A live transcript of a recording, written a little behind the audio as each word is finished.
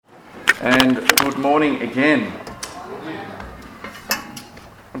And good morning again.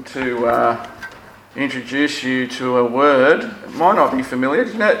 I want to introduce you to a word. It might not be familiar.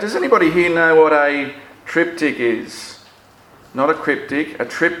 Does anybody here know what a triptych is? Not a cryptic, a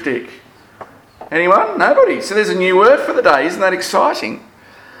triptych. Anyone? Nobody? So there's a new word for the day. Isn't that exciting?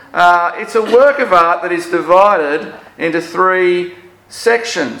 It's a work of art that is divided into three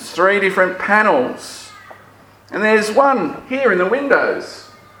sections, three different panels. And there's one here in the windows.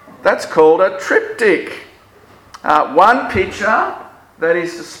 That's called a triptych. One picture that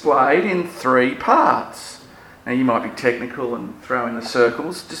is displayed in three parts. Now you might be technical and throw in the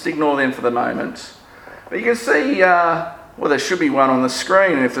circles. Just ignore them for the moment. But you can see, there should be one on the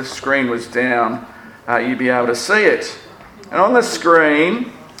screen. And if the screen was down, you'd be able to see it. And on the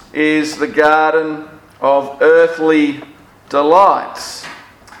screen is the Garden of Earthly Delights.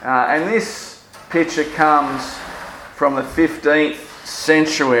 And this picture comes from the 15th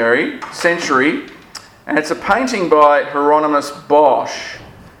century, and it's a painting by Hieronymus Bosch,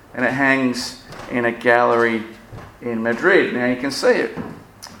 and it hangs in a gallery in Madrid. Now you can see it.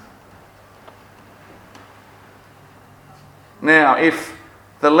 Now, if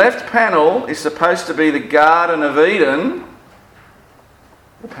the left panel is supposed to be the Garden of Eden,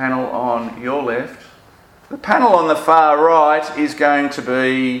 the panel on your left, the panel on the far right is going to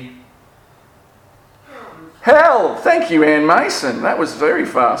be hell. Thank you, Anne Mason. That was very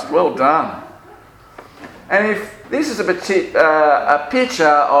fast. Well done. And if this is a picture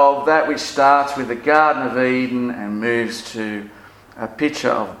of that which starts with the Garden of Eden and moves to a picture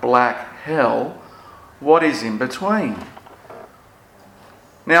of black hell, what is in between?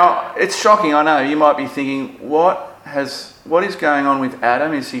 Now, it's shocking, I know. You might be thinking, what is going on with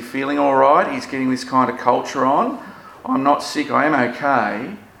Adam? Is he feeling all right? He's getting this kind of culture on. I'm not sick, I am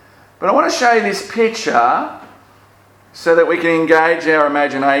okay. But I want to show you this picture so that we can engage our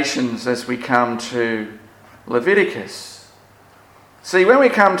imaginations as we come to Leviticus. See, when we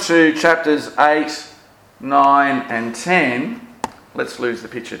come to chapters 8, 9 and 10, let's lose the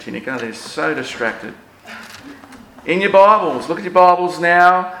picture, Tinika, they're so distracted. In your Bibles, look at your Bibles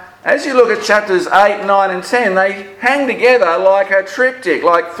now. As you look at chapters 8, 9 and 10, they hang together like a triptych,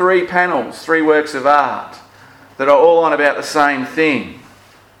 like three panels, three works of art that are all on about the same thing.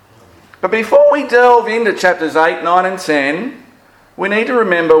 But before we delve into chapters 8, 9 and 10, we need to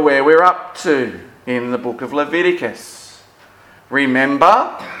remember where we're up to in the book of Leviticus.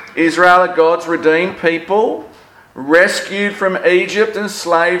 Remember, Israel are God's redeemed people, rescued from Egypt and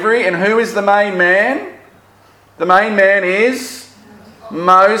slavery. And who is the main man? The main man is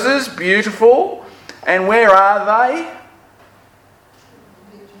Moses, beautiful. And where are they?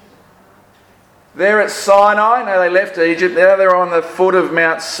 They're at Sinai. Now they left Egypt. Now they're on the foot of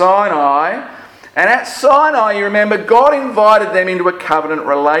Mount Sinai. And at Sinai, you remember, God invited them into a covenant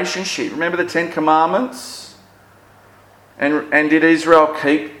relationship. Remember the 10 Commandments? And did Israel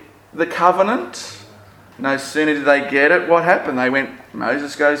keep the covenant? No sooner did they get it, what happened?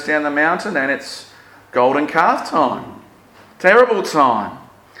 Moses goes down the mountain and it's golden calf time. Terrible time.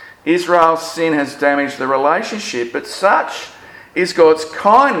 Israel's sin has damaged the relationship, but such is God's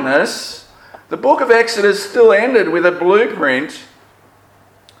kindness. The book of Exodus still ended with a blueprint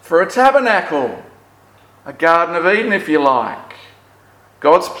for a tabernacle, a Garden of Eden, if you like,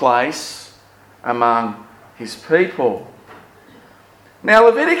 God's place among his people. Now,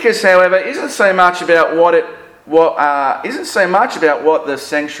 Leviticus, however, isn't so much about what the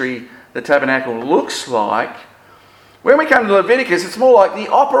sanctuary, the tabernacle, looks like. When we come to Leviticus, it's more like the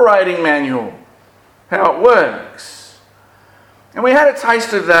operating manual, how it works. And we had a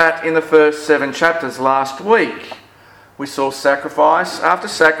taste of that in the first 7 chapters last week. We saw sacrifice after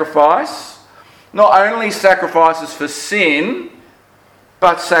sacrifice, not only sacrifices for sin,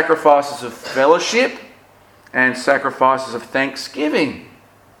 but sacrifices of fellowship and sacrifices of thanksgiving.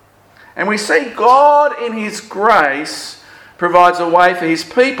 And we see God in his grace provides a way for his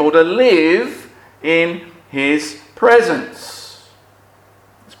people to live in his presence.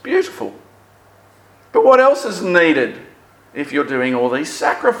 It's beautiful. But what else is needed if you're doing all these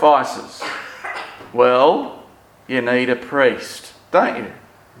sacrifices? Well, you need a priest, don't you?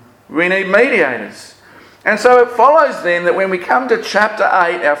 We need mediators. And so it follows then that when we come to chapter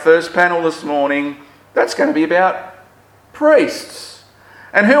 8, our first panel this morning, that's going to be about priests.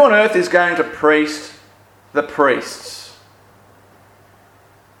 And who on earth is going to priest the priests?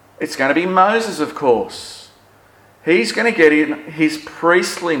 It's going to be Moses, of course. He's going to get in his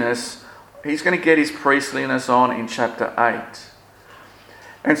priestliness. He's going to get his priestliness on in chapter 8.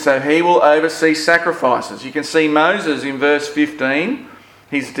 And so he will oversee sacrifices. You can see Moses in verse 15.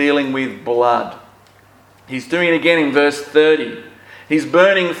 He's dealing with blood. He's doing it again in verse 30. He's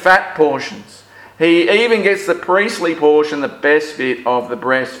burning fat portions. He even gets the priestly portion, the best bit of the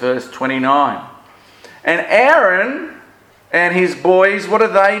breast, verse 29. And Aaron and his boys, what are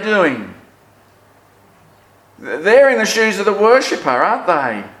they doing? They're in the shoes of the worshipper, aren't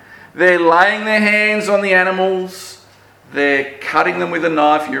they? They're laying their hands on the animals. They're cutting them with a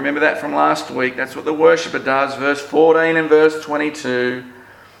knife. You remember that from last week. That's what the worshipper does. Verse 14 and verse 22.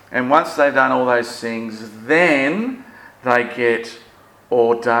 And once they've done all those things, then they get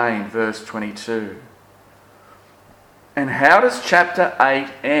ordained. Verse 22. And how does chapter 8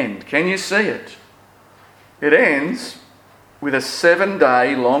 end? Can you see it? It ends with a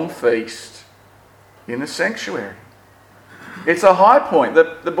 7-day long feast in the sanctuary. It's a high point.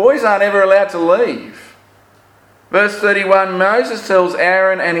 The boys aren't ever allowed to leave. Verse 31, Moses tells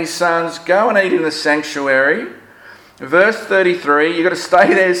Aaron and his sons, go and eat in the sanctuary. Verse 33, you've got to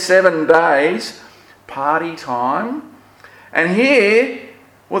stay there 7 days. Party time. And here,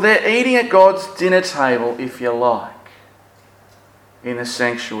 well, they're eating at God's dinner table, if you like, in the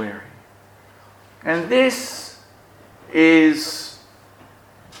sanctuary. And this is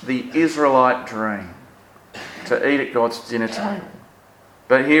the Israelite dream, to eat at God's dinner table.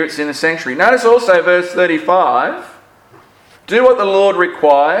 But here it's in the sanctuary. Notice also verse 35, do what the Lord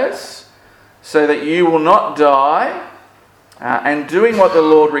requires so that you will not die. And doing what the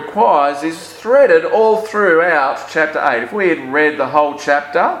Lord requires is threaded all throughout chapter 8. If we had read the whole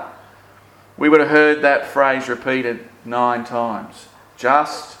chapter, we would have heard that phrase repeated 9 times.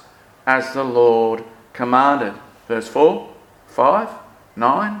 Just as the Lord commanded. Verse 4, 5,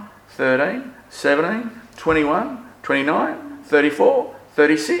 9, 13, 17, 21, 29, 34,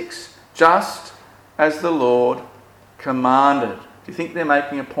 36. Just as the Lord commanded. Do you think they're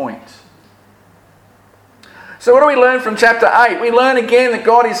making a point? So what do we learn from chapter 8? We learn again that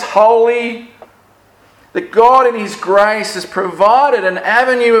God is holy, that God in His grace has provided an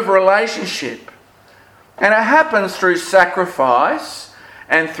avenue of relationship. And it happens through sacrifice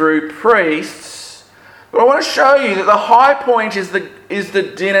and through priests. But I want to show you that the high point is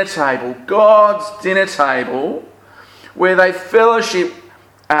the dinner table, God's dinner table, where they fellowship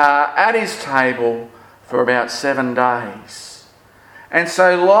at His table for about 7 days. And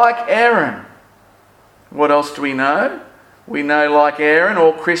so like Aaron, what else do we know? We know, like Aaron,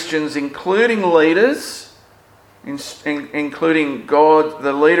 all Christians, including leaders, including God,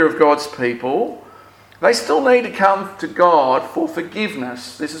 the leader of God's people, they still need to come to God for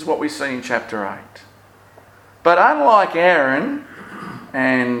forgiveness. This is what we see in chapter 8. But unlike Aaron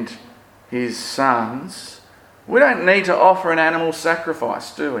and his sons, we don't need to offer an animal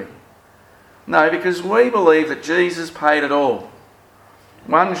sacrifice, do we? No, because we believe that Jesus paid it all.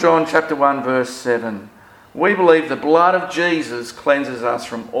 1 John chapter 1 verse 7. We believe the blood of Jesus cleanses us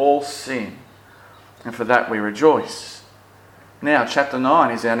from all sin, and for that we rejoice. Now, chapter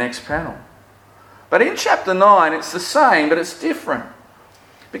 9 is our next panel. But in chapter 9, it's the same, but it's different.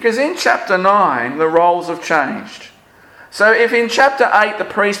 Because in chapter 9, the roles have changed. So if in chapter 8 the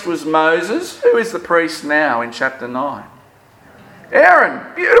priest was Moses, who is the priest now in chapter 9?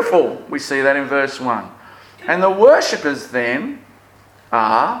 Aaron. Beautiful. We see that in verse 1. And the worshippers then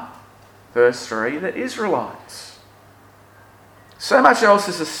are, verse 3, the Israelites. So much else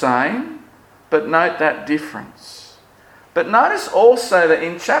is the same, but note that difference. But notice also that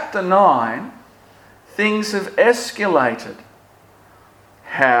in chapter 9, things have escalated.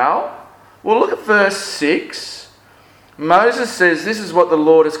 How? Well, look at verse 6. Moses says, this is what the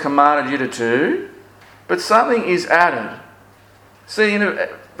Lord has commanded you to do, but something is added. See, in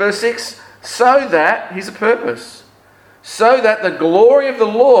verse 6, so that, here's a purpose, so that the glory of the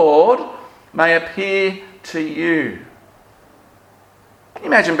Lord may appear to you. Can you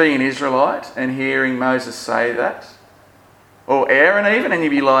imagine being an Israelite and hearing Moses say that? Or Aaron even, and you'd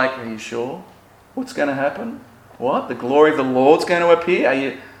be like, are you sure? What's going to happen? What? The glory of the Lord's going to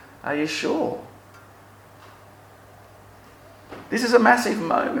appear? Are you sure? This is a massive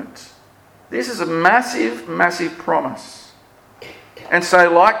moment. This is a massive, massive promise. And so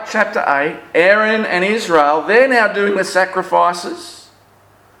like chapter 8, Aaron and Israel, they're now doing the sacrifices.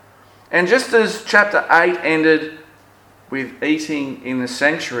 And just as chapter 8 ended with eating in the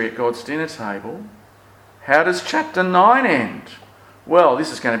sanctuary at God's dinner table, how does chapter 9 end? Well,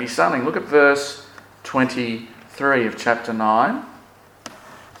 this is going to be something. Look at verse 23 of chapter 9.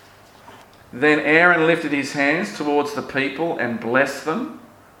 Then Aaron lifted his hands towards the people and blessed them.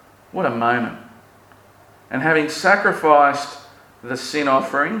 What a moment. And having sacrificed the sin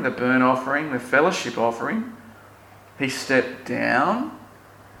offering, the burnt offering, the fellowship offering, he stepped down.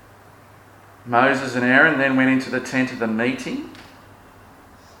 Moses and Aaron then went into the tent of the meeting.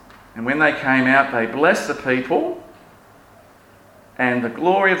 And when they came out, they blessed the people. and the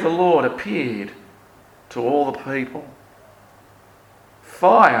glory of the Lord appeared to all the people.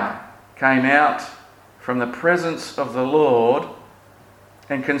 Fire came out from the presence of the Lord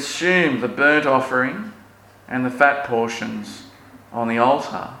and consumed the burnt offering and the fat portions on the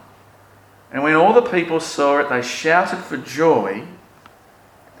altar. And when all the people saw it, they shouted for joy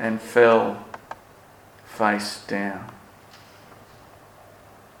and fell face down.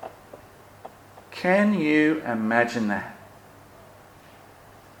 Can you imagine that?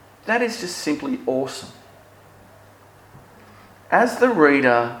 That is just simply awesome. As the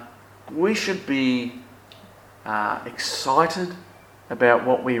reader, we should be excited about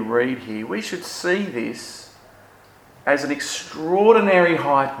what we read here. We should see this as an extraordinary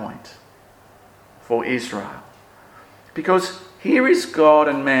high point for Israel. Because here is God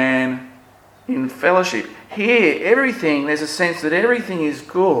and man in fellowship. Here, there's a sense that everything is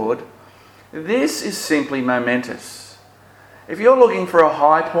good. This is simply momentous. If you're looking for a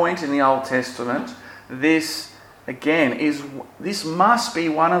high point in the Old Testament, this must be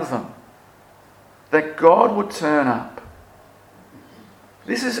one of them. That God would turn up.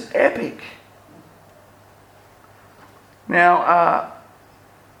 This is epic. Now,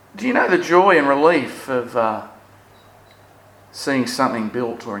 do you know the joy and relief of seeing something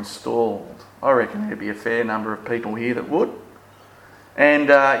built or installed? I reckon there'd be a fair number of people here that would. And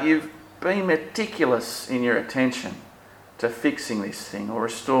you've been meticulous in your attention to fixing this thing or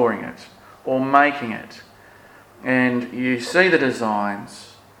restoring it or making it. And you see the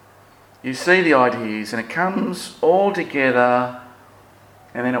designs, you see the ideas, and it comes all together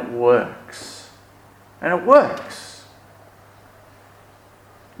and then it works. And it works.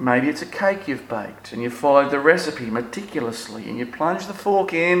 Maybe it's a cake you've baked and you followed the recipe meticulously and you plunge the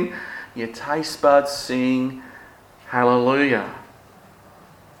fork in, your taste buds sing hallelujah.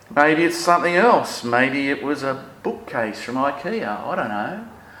 Maybe it's something else. Maybe it was a bookcase from IKEA. I don't know.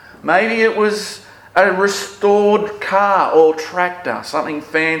 Maybe it was a restored car or tractor, something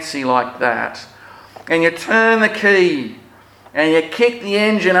fancy like that. And you turn the key and you kick the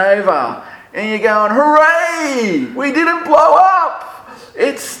engine over and you're going, hooray! We didn't blow up!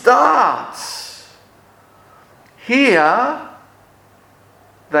 It starts. Here,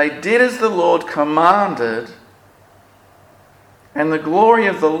 they did as the Lord commanded, and the glory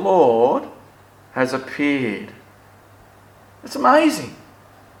of the Lord has appeared. It's amazing.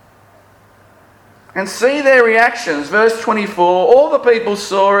 And see their reactions. Verse 24, all the people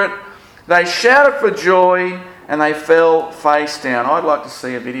saw it, they shouted for joy, and they fell face down. I'd like to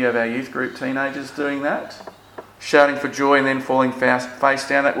see a video of our youth group teenagers doing that. Shouting for joy and then falling face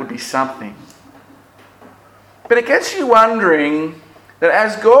down. That would be something. But it gets you wondering that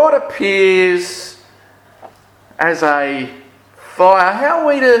as God appears as a fire, how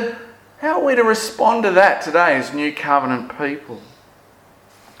are we to respond to that today as New Covenant people?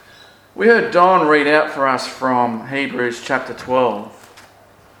 We heard Don read out for us from Hebrews chapter 12.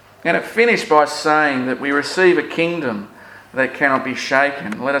 And it finished by saying that we receive a kingdom that cannot be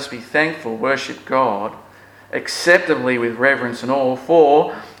shaken. Let us be thankful, worship God acceptably with reverence and awe,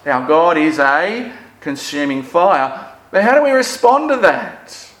 for our God is a consuming fire. But how do we respond to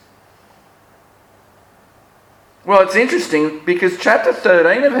that? Well, it's interesting because chapter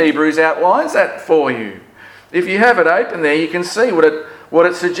 13 of Hebrews outlines that for you. If you have it open there, you can see what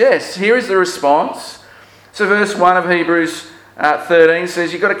it suggests. Here is the response. So verse 1 of Hebrews 13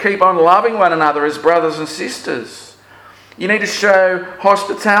 says you've got to keep on loving one another as brothers and sisters. You need to show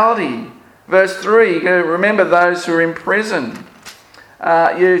hospitality. Verse 3, you got to remember those who are in prison.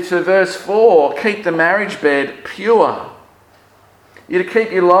 To verse 4, keep the marriage bed pure. You're to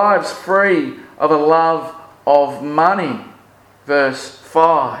keep your lives free of a love of money. Verse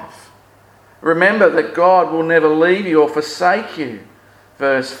 5. Remember that God will never leave you or forsake you.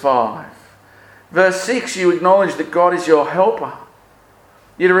 Verse 5. Verse 6, you acknowledge that God is your helper.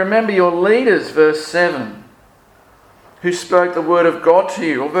 You're to remember your leaders. Verse 7. Who spoke the word of God to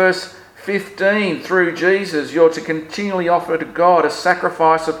you. Or verse 15, through Jesus, you're to continually offer to God a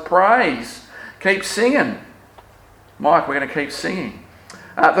sacrifice of praise. Keep singing. Mike, we're going to keep singing.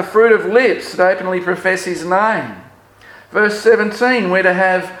 The fruit of lips that openly profess his name. Verse 17, we're to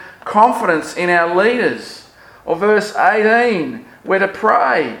have confidence in our leaders. Or verse 18, we're to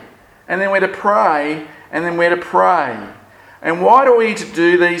pray. And then we're to pray. And then we're to pray. And why do we need to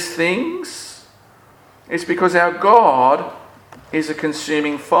do these things? It's because our God is a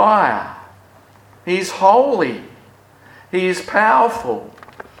consuming fire. He is holy. He is powerful.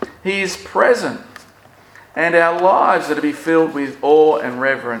 He is present. And our lives are to be filled with awe and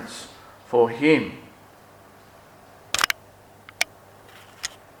reverence for him.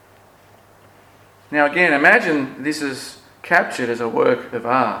 Now again, imagine this is captured as a work of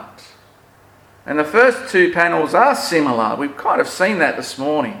art. And the first two panels are similar. We've kind of seen that this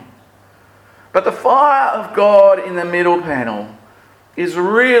morning. But the fire of God in the middle panel is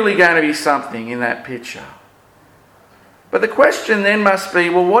really going to be something in that picture. But the question then must be,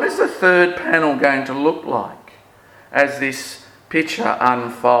 well, what is the third panel going to look like as this picture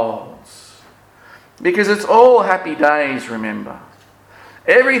unfolds? Because it's all happy days, remember.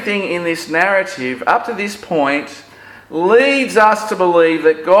 Everything in this narrative up to this point leads us to believe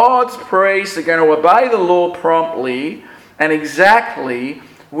that God's priests are going to obey the law promptly and exactly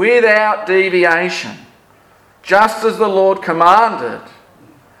without deviation, just as the Lord commanded.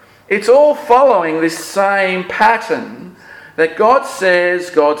 It's all following this same pattern that God says,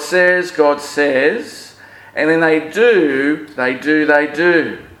 God says, God says, and then they do.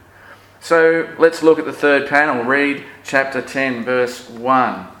 So let's look at the third panel. Read chapter 10, verse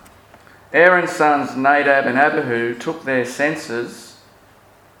 1. Aaron's sons Nadab and Abihu took their censers,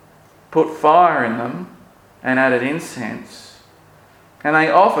 put fire in them, and added incense. And they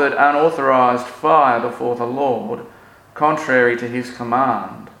offered unauthorized fire before the Lord, contrary to his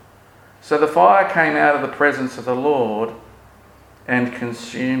command. So the fire came out of the presence of the Lord and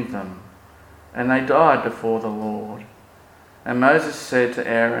consumed them, and they died before the Lord. And Moses said to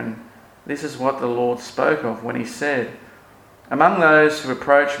Aaron, "This is what the Lord spoke of when he said, 'Among those who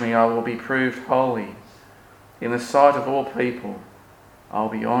approach me I will be proved holy. In the sight of all people I'll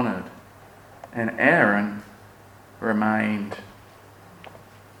be honoured.' And Aaron remained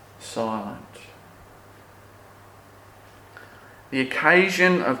silent." The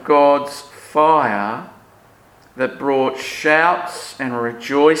occasion of God's fire that brought shouts and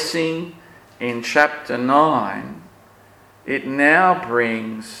rejoicing in chapter 9, it now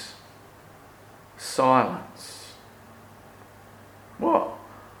brings silence.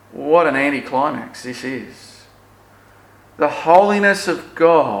 What an anticlimax this is. The holiness of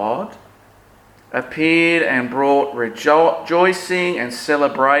God appeared and brought rejoicing and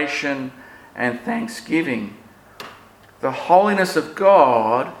celebration and thanksgiving. The holiness of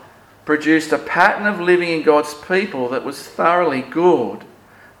God produced a pattern of living in God's people that was thoroughly good.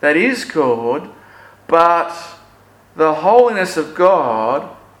 That is good, but the holiness of God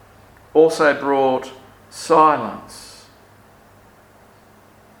also brought silence.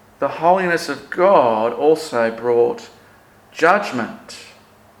 The holiness of God also brought judgment.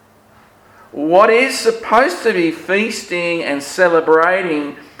 What is supposed to be feasting and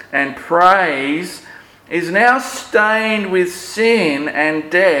celebrating and praise is now stained with sin and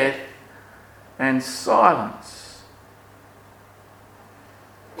death and silence.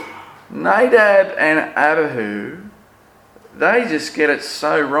 Nadab and Abihu, they just get it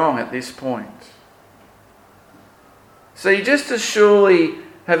so wrong at this point. See, just as surely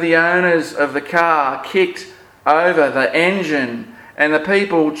have the owners of the car kicked over the engine and the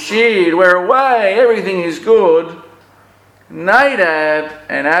people cheered, "We're away, everything is good," Nadab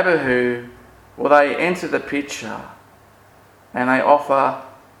and Abihu, well, they enter the picture and they offer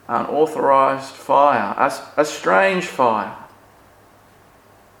unauthorized fire, a strange fire.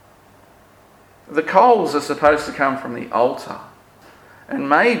 The coals are supposed to come from the altar, and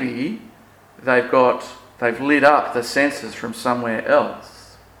maybe they've lit up the censers from somewhere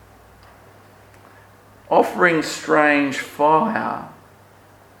else. Offering strange fire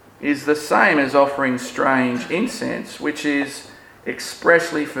is the same as offering strange incense, which is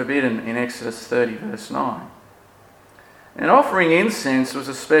expressly forbidden in Exodus 30 verse 9. And offering incense was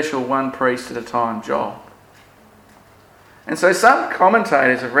a special one priest at a time job. And so some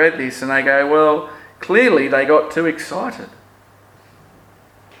commentators have read this and they go, well, clearly they got too excited.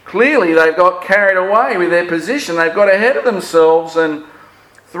 Clearly they've got carried away with their position. They've got ahead of themselves and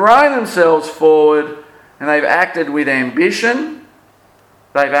thrown themselves forward, and they've acted with ambition,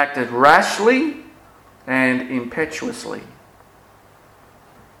 they've acted rashly and impetuously.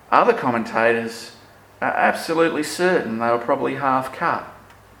 Other commentators are absolutely certain they were probably half cut,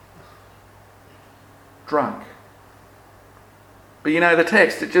 drunk. But you know, the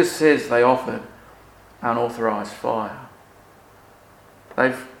text, it just says they offered unauthorized fire.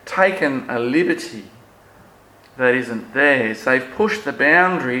 They've taken a liberty that isn't theirs. They've pushed the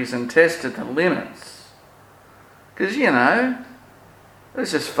boundaries and tested the limits. Because, you know,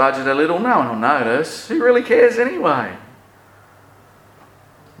 let's just fudge it a little. No one will notice. Who really cares anyway?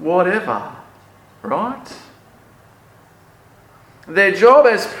 Whatever. Right? Their job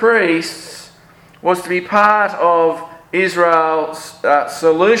as priests was to be part of Israel's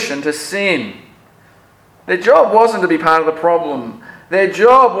solution to sin. Their job wasn't to be part of the problem. Their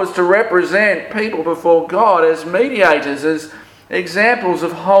job was to represent people before God as mediators, as examples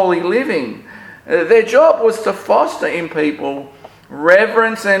of holy living. Their job was to foster in people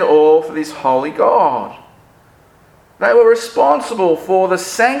reverence and awe for this holy God. They were responsible for the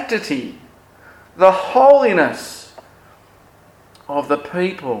sanctity, the holiness of the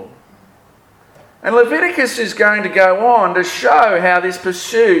people. And Leviticus is going to go on to show how this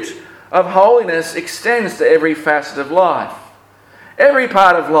pursuit of holiness extends to every facet of life. Every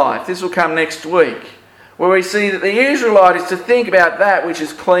part of life. This will come next week, where we see that the Israelite is to think about that which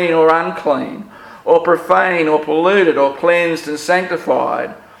is clean or unclean, or profane or polluted or cleansed and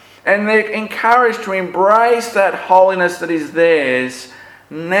sanctified. And they're encouraged to embrace that holiness that is theirs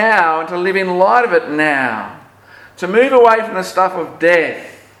now and to live in light of it now. To move away from the stuff of death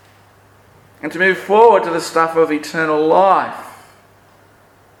and to move forward to the stuff of eternal life.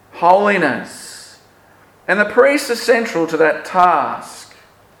 Holiness. And the priests are central to that task.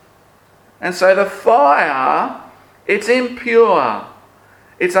 And so the fire, it's impure,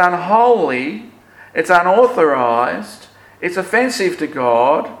 it's unholy, it's unauthorized, it's offensive to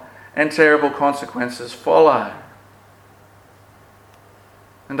God, and terrible consequences follow.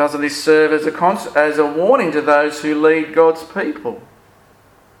 And doesn't this serve as a warning to those who lead God's people?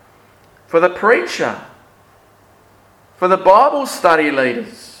 For the preacher, for the Bible study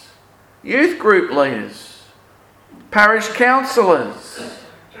leaders, youth group leaders, parish counsellors.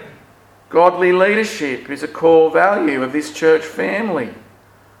 Godly leadership is a core value of this church family.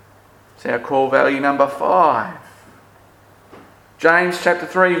 It's our core value number 5. James chapter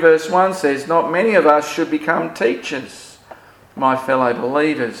 3 verse 1 says, "Not many of us should become teachers, my fellow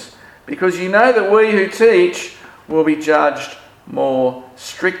believers, because you know that we who teach will be judged more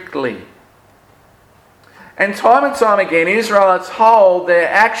strictly." And time again, Israel are told their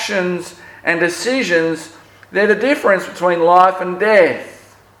actions and decisions, they're the difference between life and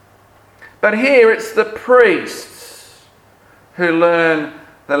death. But here it's the priests who learn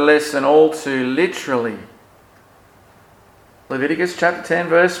the lesson all too literally. Leviticus chapter 10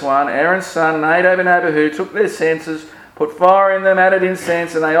 verse 1, Aaron's son Nadab and Abihu took their censers, put fire in them, added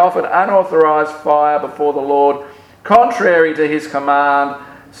incense, and they offered unauthorized fire before the Lord, contrary to his command.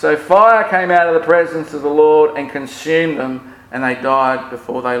 So fire came out of the presence of the Lord and consumed them, and they died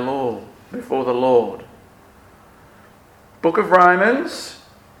before the Lord. Book of Romans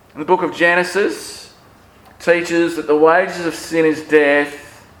and the book of Genesis teaches that the wages of sin is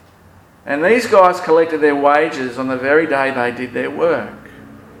death, and these guys collected their wages on the very day they did their work.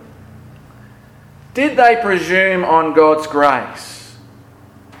 Did they presume on God's grace?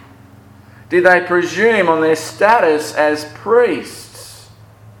 Did they presume on their status as priests?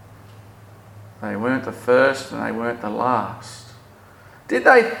 They weren't the first and they weren't the last. Did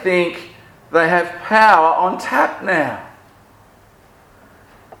they think they have power on tap now?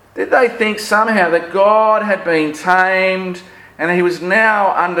 Did they think somehow that God had been tamed and he was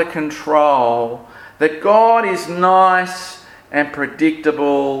now under control? That God is nice and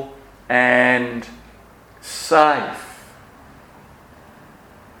predictable and safe?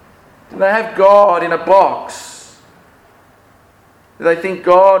 Did they have God in a box? Did they think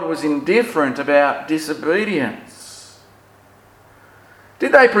God was indifferent about disobedience?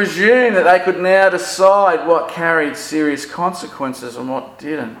 Did they presume that they could now decide what carried serious consequences and what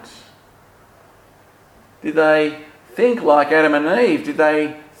didn't? Did they think like Adam and Eve? Did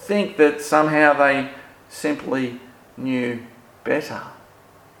they think that somehow they simply knew better?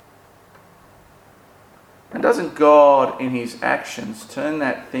 And doesn't God in his actions turn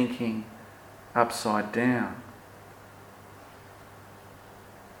that thinking upside down?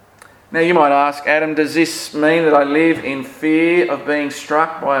 Now you might ask, Adam, does this mean that I live in fear of being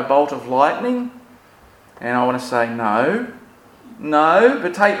struck by a bolt of lightning? And I want to say no. No,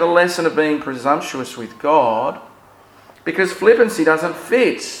 but take the lesson of being presumptuous with God, because flippancy doesn't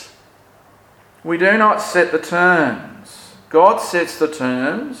fit. We do not set the terms. God sets the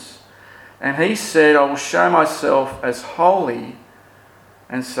terms, and he said, I will show myself as holy,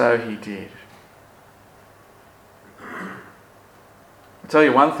 and so he did. I'll tell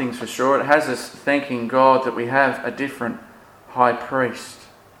you one thing's for sure, it has us thanking God that we have a different high priest.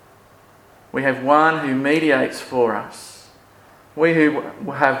 We have one who mediates for us. We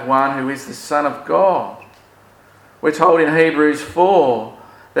have one who is the Son of God. We're told in Hebrews 4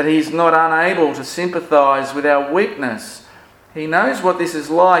 that he's not unable to sympathise with our weakness. He knows what this is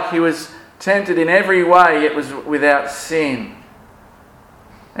like. He was tempted in every way, yet was without sin.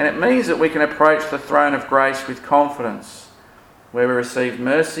 And it means that we can approach the throne of grace with confidence, where we receive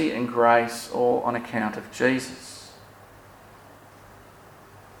mercy and grace all on account of Jesus.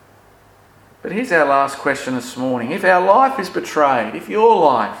 But here's our last question this morning. If our life is betrayed, if your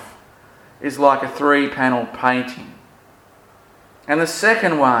life is like a 3-panel painting, and the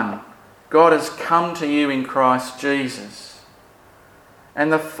second one God has come to you in Christ Jesus.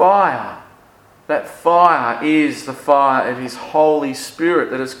 And the fire, that fire is the fire of His Holy Spirit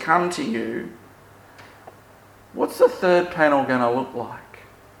that has come to you. What's the third panel going to look like?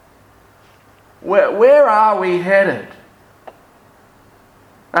 Where are we headed?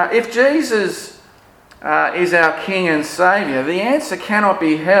 If Jesus is our King and Saviour, the answer cannot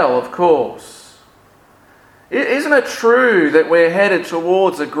be hell, of course. Isn't it true that we're headed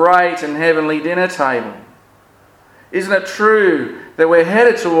towards a great and heavenly dinner table? Isn't it true that we're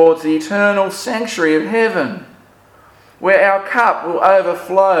headed towards the eternal sanctuary of heaven, where our cup will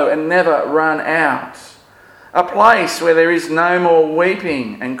overflow and never run out? A place where there is no more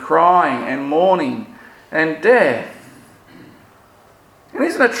weeping and crying and mourning and death. And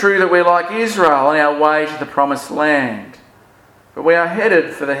isn't it true that we're like Israel on our way to the promised land? But we are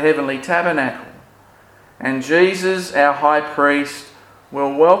headed for the heavenly tabernacle. And Jesus, our high priest,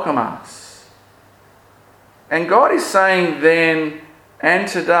 will welcome us. And God is saying then and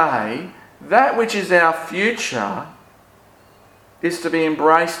today, that which is our future is to be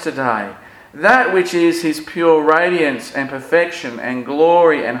embraced today. That which is His pure radiance and perfection and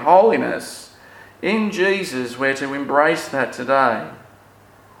glory and holiness, in Jesus we're to embrace that today.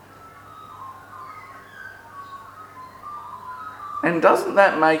 And doesn't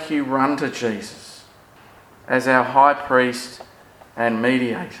that make you run to Jesus as our high priest and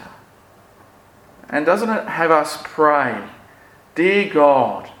mediator? And doesn't it have us pray, dear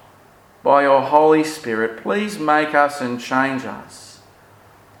God, by your Holy Spirit, please make us and change us.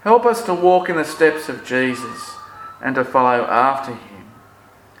 Help us to walk in the steps of Jesus and to follow after Him,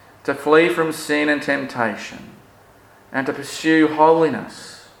 to flee from sin and temptation, and to pursue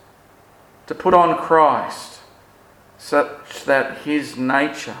holiness, to put on Christ, such that His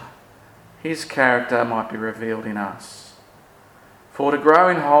nature, His character might be revealed in us. For to grow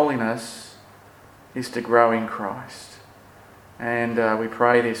in holiness is to grow in Christ. And we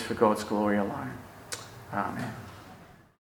pray this for God's glory alone. Amen.